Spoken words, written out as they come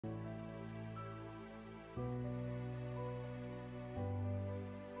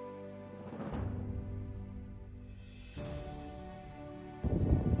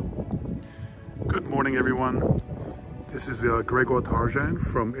morning, everyone. This is Gregor Tarjan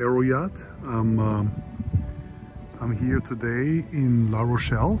from Aeroyacht. I'm here today in La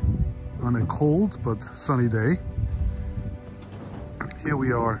Rochelle on a cold but sunny day. Here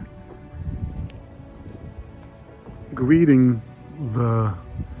we are greeting the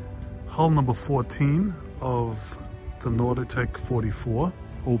hull number 14 of the Nautitech 44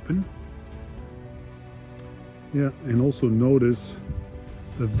 open. Yeah, and also notice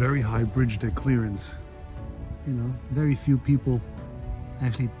the very high bridge deck clearance. You know, very few people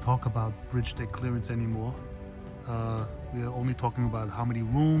actually talk about bridge deck clearance anymore. We are only talking about how many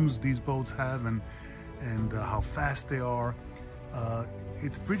rooms these boats have and how fast they are.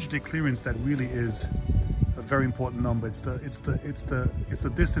 It's bridge deck clearance that really is a very important number. It's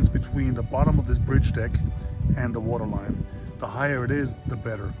the distance between the bottom of this bridge deck and the waterline. The higher it is, the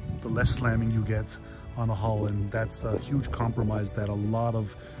better. The less slamming you get on a hull, and that's a huge compromise that a lot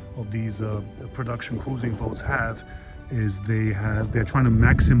of these production cruising boats have. Is they're trying to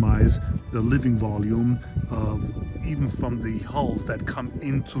maximize the living volume even from the hulls that come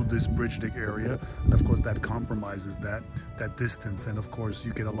into this bridge deck area, and of course that compromises that distance, and of course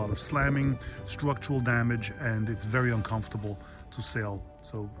you get a lot of slamming, structural damage, and it's very uncomfortable to sail.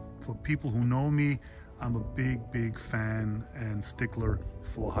 So for people who know me, I'm a big fan and stickler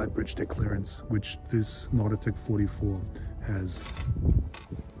for high bridge deck clearance, which this Nautitech 44 has.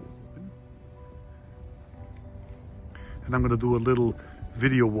 And I'm going to do a little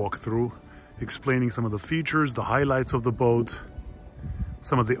video walkthrough explaining some of the features, the highlights of the boat,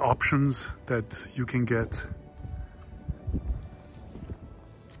 some of the options that you can get.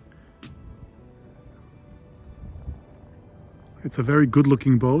 It's a very good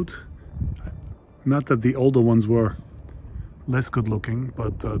looking boat. Not that the older ones were less good looking,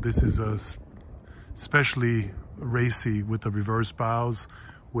 but this is especially racy with the reverse bows,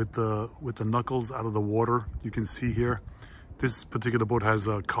 with the knuckles out of the water. You can see here, this particular boat has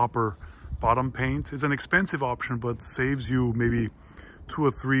a copper bottom paint. It's an expensive option, but saves you maybe 2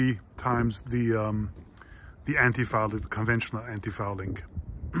 or 3 times the anti-foul, the conventional anti-fouling.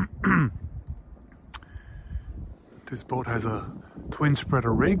 This boat has a twin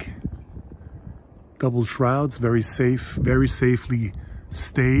spreader rig. Double shrouds, very safe, very safely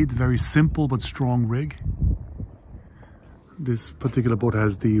stayed, very simple but strong rig. This particular boat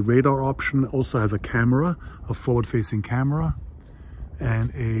has the radar option, also has a camera, a forward-facing camera,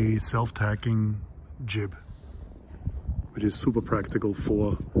 and a self-tacking jib, which is super practical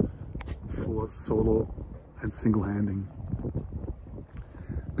for solo and single handing.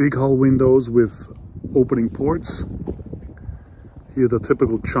 Big hull windows with opening ports. Here the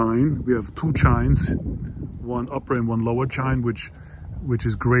typical chine. We have 2 chines, one upper and one lower chine, which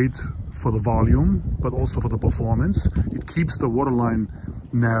is great for the volume, but also for the performance. It keeps the waterline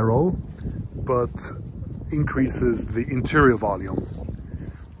narrow, but increases the interior volume.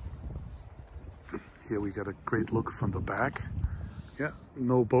 Here we got a great look from the back. Yeah,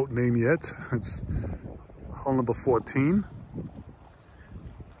 no boat name yet. It's hull number 14.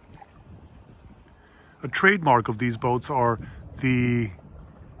 A trademark of these boats are the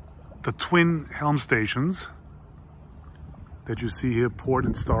twin helm stations that you see here, port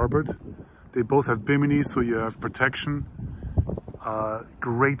and starboard. They both have bimini, so you have protection.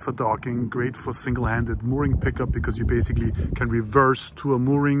 Great for docking, great for single-handed mooring pickup, because you basically can reverse to a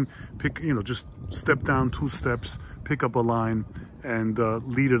mooring, just step down 2 steps, pick up a line, and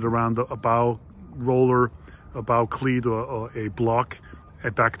lead it around a bow roller, a bow cleat, or a block,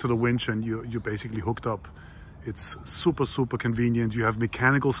 and back to the winch, and you're basically hooked up. It's super convenient. You have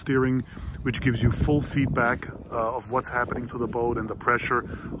mechanical steering, which gives you full feedback of what's happening to the boat and the pressure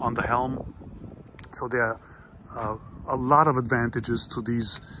on the helm. So there are a lot of advantages to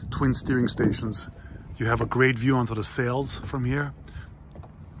these twin steering stations. You have a great view onto the sails from here.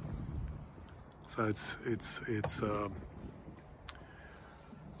 So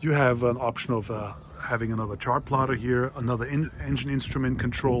you have an option of having another chart plotter here, another engine instrument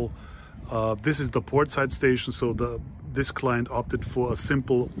control. This is the port side station, so this client opted for a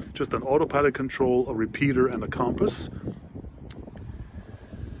simple, just an autopilot control, a repeater, and a compass.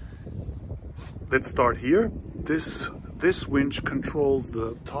 Let's start here. This winch controls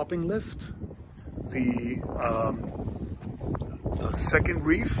the topping lift, the second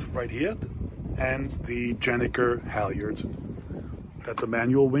reef right here, and the Janneker halyard. That's a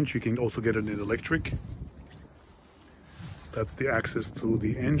manual winch. You can also get it in electric. That's the access to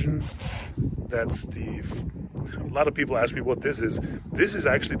the engine. That's a lot of people ask me what this is. This is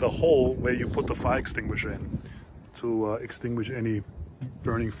actually the hole where you put the fire extinguisher in to extinguish any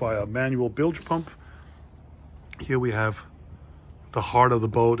burning fire. Manual bilge pump. Here we have The heart of the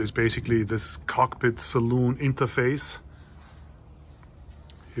boat is basically this cockpit saloon interface.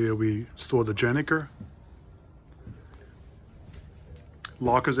 Here we store the Gennaker.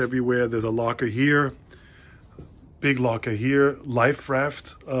 Lockers everywhere. There's a locker here, big locker here, life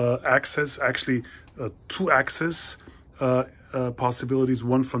raft access, actually 2 access possibilities,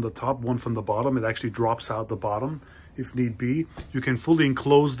 one from the top, one from the bottom. It actually drops out the bottom if need be. You can fully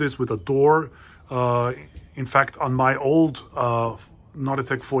enclose this with a door. In fact, on my old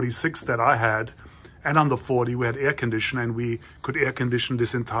Nautitech 46 that I had, and on the 40, we had air conditioning, and we could air condition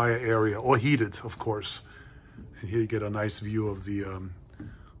this entire area, or heat it, of course. And here you get a nice view of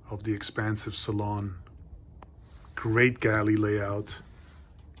the expansive salon. Great galley layout.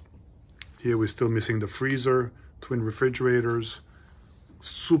 Here we're still missing the freezer, twin refrigerators,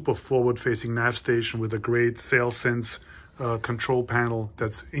 super forward-facing nav station with a great SailSense control panel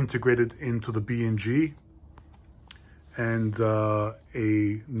that's integrated into the B&G, and a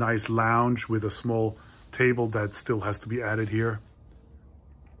nice lounge with a small table that still has to be added here.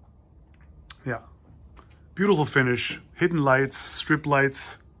 Yeah, beautiful finish, hidden lights, strip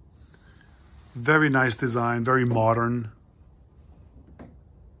lights, very nice design, very modern.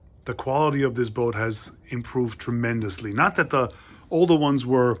 The quality of this boat has improved tremendously. Not that the older ones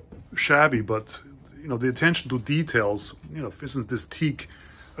were shabby, but you know, the attention to details, you know, for instance, this teak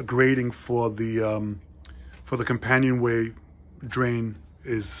grating for the companionway drain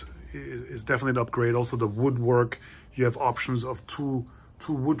is definitely an upgrade. Also the woodwork, you have options of two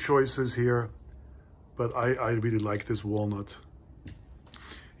wood choices here, but I really like this walnut.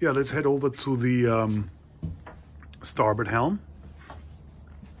 Yeah, let's head over to the starboard helm.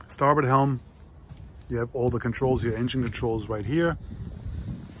 Starboard helm, you have all the controls, your engine controls right here.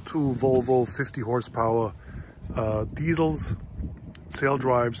 2 Volvo 50 horsepower diesels, sail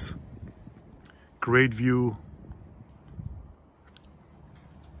drives, great view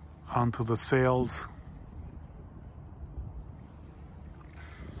onto the sails.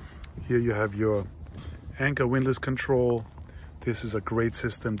 Here you have your anchor windlass control. This is a great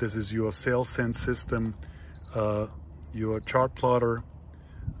system. This is your SailSense system, your chart plotter,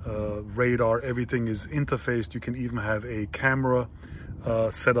 radar, everything is interfaced. You can even have a camera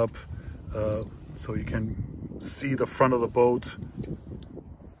set up so you can see the front of the boat.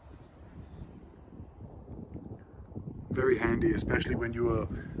 Very handy, especially when you are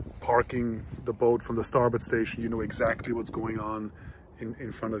parking the boat from the starboard station. You know exactly what's going on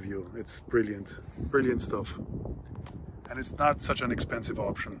in front of you. It's brilliant, brilliant stuff. And it's not such an expensive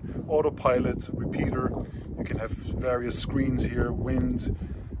option. Autopilot, repeater, you can have various screens here, wind,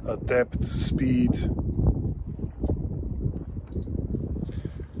 depth, speed.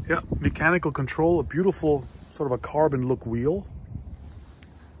 Yeah, mechanical control, a beautiful sort of a carbon look wheel.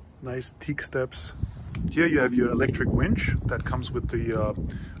 Nice teak steps. Here you have your electric winch that comes with the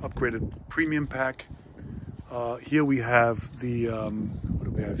upgraded premium pack. Here we have the, what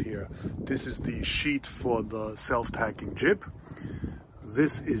do we have here? This is the sheet for the self-tacking jib.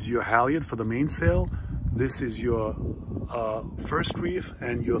 This is your halyard for the mainsail. This is your first reef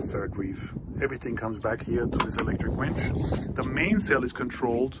and your third reef. Everything comes back here to this electric winch. The mainsail is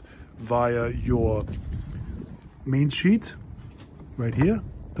controlled via your main sheet right here,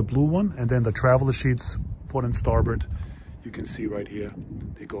 the blue one, and then the traveler sheets, port and starboard, you can see right here,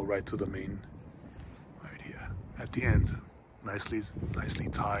 they go right to the main, right here at the end, nicely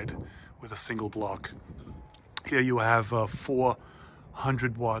tied with a single block. Here you have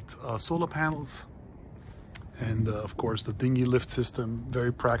 400-watt solar panels, and of course the dinghy lift system,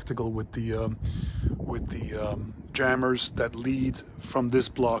 very practical with the jammers that lead from this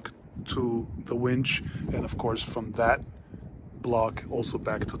block to the winch, and of course from that block also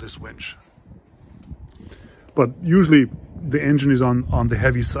back to this winch. But usually the engine is on the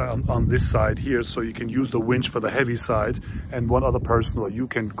heavy side, on this side here, so you can use the winch for the heavy side, and one other person or you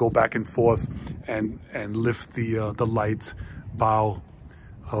can go back and forth and lift the light bow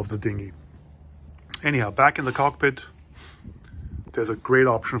of the dinghy. Anyhow, back in the cockpit, there's a great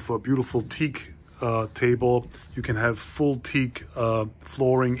option for a beautiful teak table. You can have full teak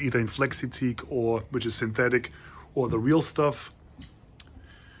flooring, either in flexi teak, or which is synthetic, or the real stuff.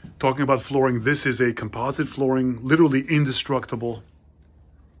 Talking about flooring, this is a composite flooring, literally indestructible.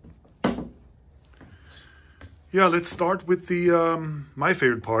 Yeah, let's start with the my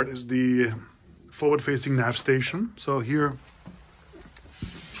favorite part is the forward-facing nav station. So here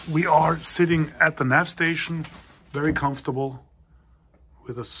we are sitting at the nav station, very comfortable,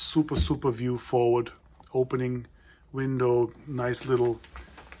 with a super view forward, opening window, nice little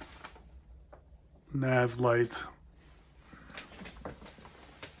nav light.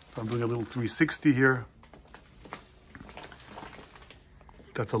 So I'm doing a little 360 here.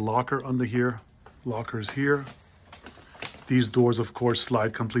 That's a locker under here. Lockers here. These doors, of course,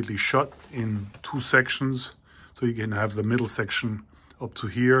 slide completely shut in 2 sections. So you can have the middle section up to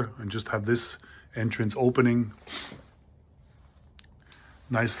here and just have this entrance opening.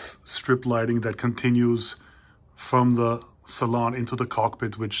 Nice strip lighting that continues from the salon into the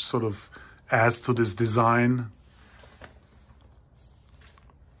cockpit, which sort of adds to this design.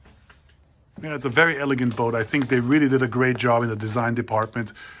 Yeah, it's a very elegant boat. I think they really did a great job in the design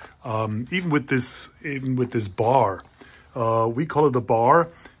department. Even with this bar, we call it a bar.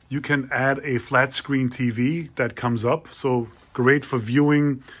 You can add a flat screen TV that comes up. So great for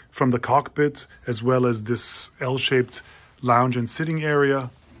viewing from the cockpit, as well as this L-shaped lounge and sitting area.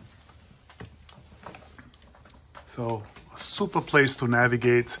 So a super place to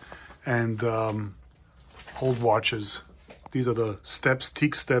navigate and hold watches. These are the steps,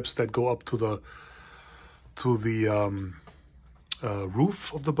 teak steps that go up to the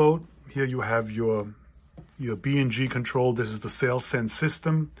roof of the boat. Here you have your B&G control. This is the sail sense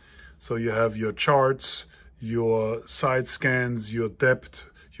system. So you have your charts, your side scans, your depth,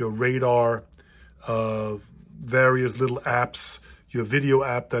 your radar, various little apps, your video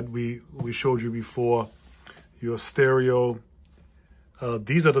app that we showed you before, your stereo.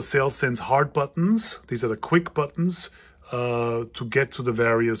 These are the sail sense hard buttons. These are the quick buttons to get to the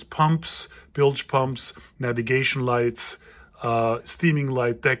various pumps, bilge pumps, navigation lights, steaming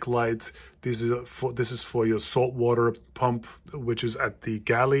light, deck light. This is for your saltwater pump, which is at the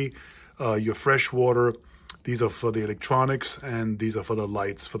galley. Your freshwater. These are for the electronics, and these are for the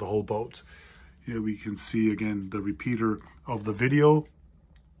lights for the whole boat. Here we can see again the repeater of the video.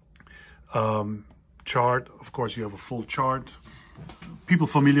 Chart, of course, you have a full chart. People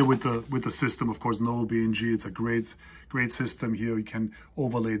familiar with the system, of course, know B&G. It's a great system. Here you can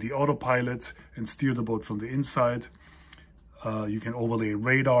overlay the autopilot and steer the boat from the inside. You can overlay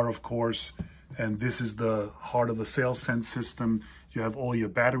radar, of course, and this is the heart of the sail sense system. You have all your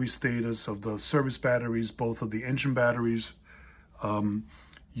battery status of the service batteries, both of the engine batteries,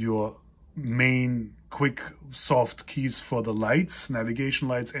 your main quick soft keys for the lights, navigation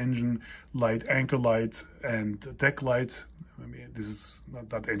lights, engine light, anchor light, and deck light. I mean, this is not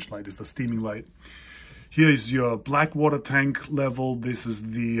that engine light, it's the steaming light. Here is your black water tank level. This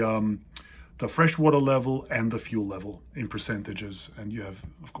is the freshwater level and the fuel level in percentages. And you have,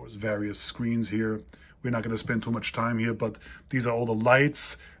 of course, various screens here. We're not going to spend too much time here, but these are all the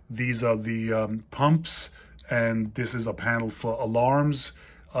lights. These are the pumps, and this is a panel for alarms,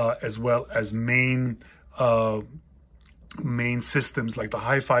 as well as main systems like the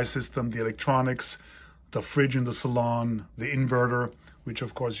hi-fi system, the electronics, the fridge in the salon, the inverter, which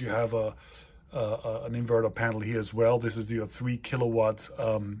of course you have an inverter panel here as well. This is your 3 kilowatt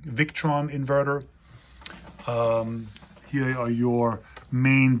Victron inverter. Here are your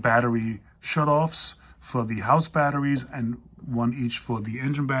main battery shutoffs for the house batteries, and one each for the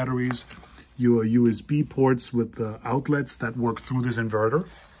engine batteries. Your USB ports with the outlets that work through this inverter.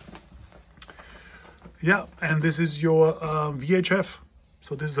 Yeah, and this is your VHF.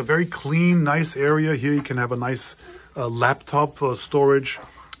 So this is a very clean, nice area. Here you can have a nice laptop storage.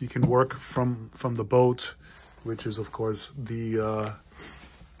 You can work from the boat, which is of course a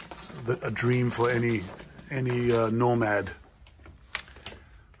dream for any nomad.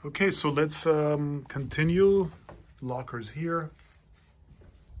 Okay, so let's continue. Lockers here.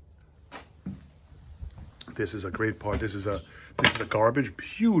 This is a great part. This is a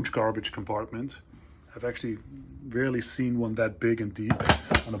huge garbage compartment. I've actually rarely seen one that big and deep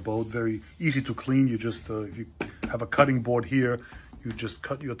on a boat. Very easy to clean. You just, if you have a cutting board here, you just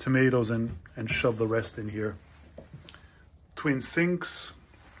cut your tomatoes and shove the rest in here. Twin sinks,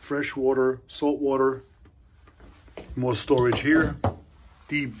 fresh water, salt water, more storage here.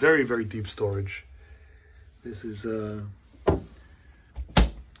 Deep, very, very deep storage. This is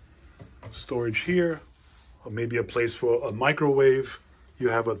storage here, or maybe a place for a microwave. You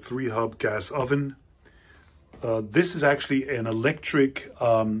have a 3-hub gas oven. This is actually an electric,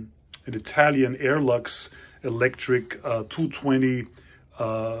 an Italian Airlux electric 220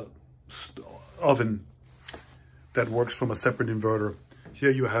 oven that works from a separate inverter.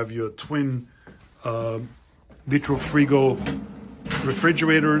 Here you have your twin Vitrofrigo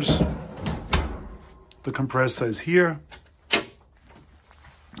refrigerators. The compressor is here,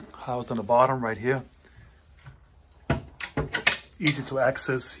 housed on the bottom right here. Easy to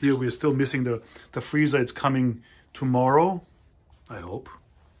access. Here we're still missing the freezer. It's coming tomorrow, I hope.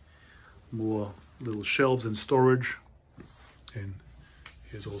 More little shelves and storage. And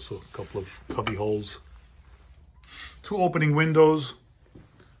here's also a couple of cubby holes. 2 opening windows,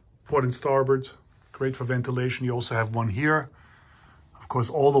 port and starboard. Great for ventilation. You also have one here. Of course,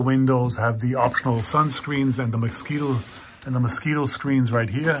 all the windows have the optional sunscreens and the mosquito screens right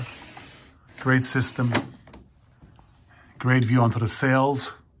here. Great system. Great view onto the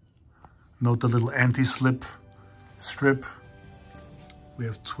sails. Note the little anti-slip strip. We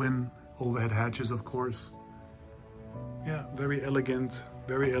have twin overhead hatches, of course. Yeah, very elegant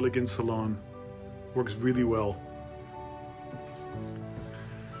salon. Works really well.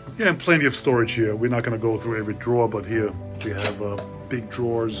 Yeah, and plenty of storage here. We're not going to go through every drawer, but here we have big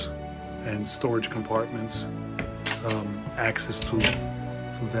drawers and storage compartments. Access to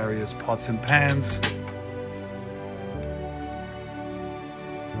various pots and pans.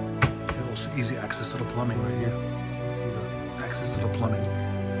 And also easy access to the plumbing right here. You see the access to the plumbing.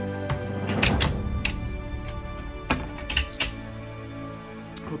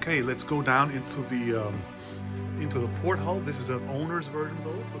 Okay, let's go down into the porthole. This is an owner's version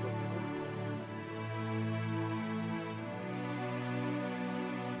though, so the